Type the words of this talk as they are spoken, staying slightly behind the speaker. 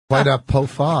Why not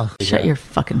Pofa? Shut your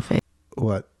fucking face.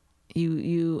 What?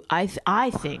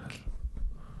 I think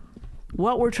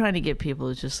what we're trying to get people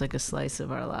is just like a slice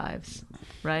of our lives,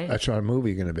 right? That's what our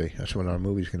movie going to be. That's what our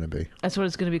movie's going to be. That's what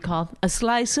it's going to be called. A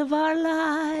slice of our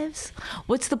lives.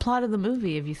 What's the plot of the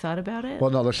movie? Have you thought about it?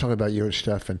 Well, no, let's talk about you and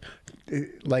Steph. And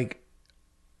like,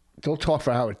 don't talk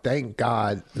for Howard. Thank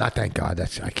God. Not thank God.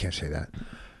 I can't say that.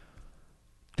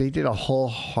 They did a whole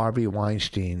Harvey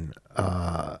Weinstein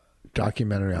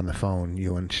documentary on the phone,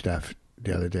 you and Steph,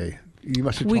 the other day. You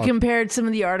must have we compared some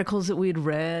of the articles that we'd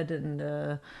read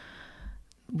and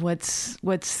what's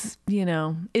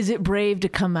is it brave to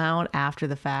come out after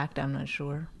the fact? I'm not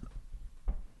sure.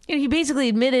 He basically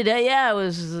admitted, I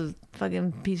was a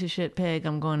fucking piece of shit pig.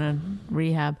 I'm going to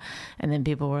rehab. And then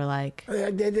people were like,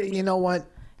 you know what?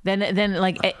 Then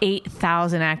like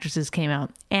 8,000 actresses came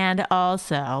out. And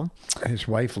also, his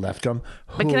wife left him.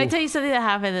 But can I tell you something that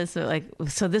happened?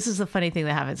 So this is the funny thing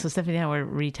that happened. So Stephanie and I were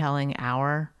retelling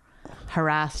our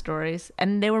harass stories,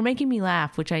 and they were making me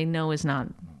laugh, which I know is not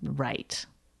right.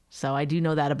 So I do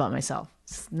know that about myself.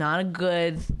 It's not a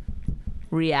good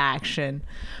reaction.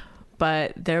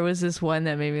 But there was this one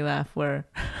that made me laugh where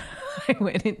I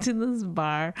went into this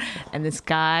bar, and this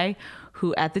guy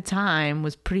who at the time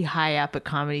was pretty high up at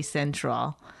Comedy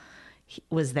Central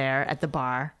was there at the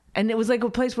bar. And it was like a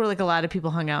place where like a lot of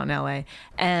people hung out in LA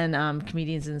and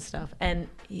comedians and stuff. And,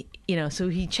 so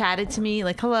he chatted to me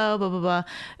like, hello, blah, blah, blah.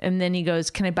 And then he goes,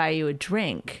 can I buy you a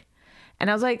drink? And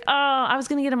I was like, oh, I was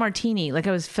going to get a martini. Like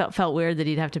felt weird that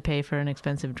he'd have to pay for an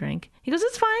expensive drink. He goes,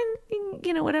 it's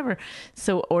fine, whatever.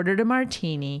 So ordered a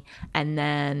martini. And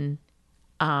then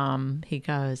he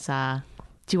goes,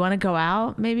 do you want to go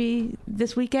out maybe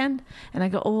this weekend? And I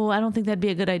go, oh, I don't think that'd be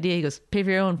a good idea. He goes, pay for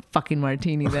your own fucking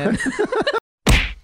martini then.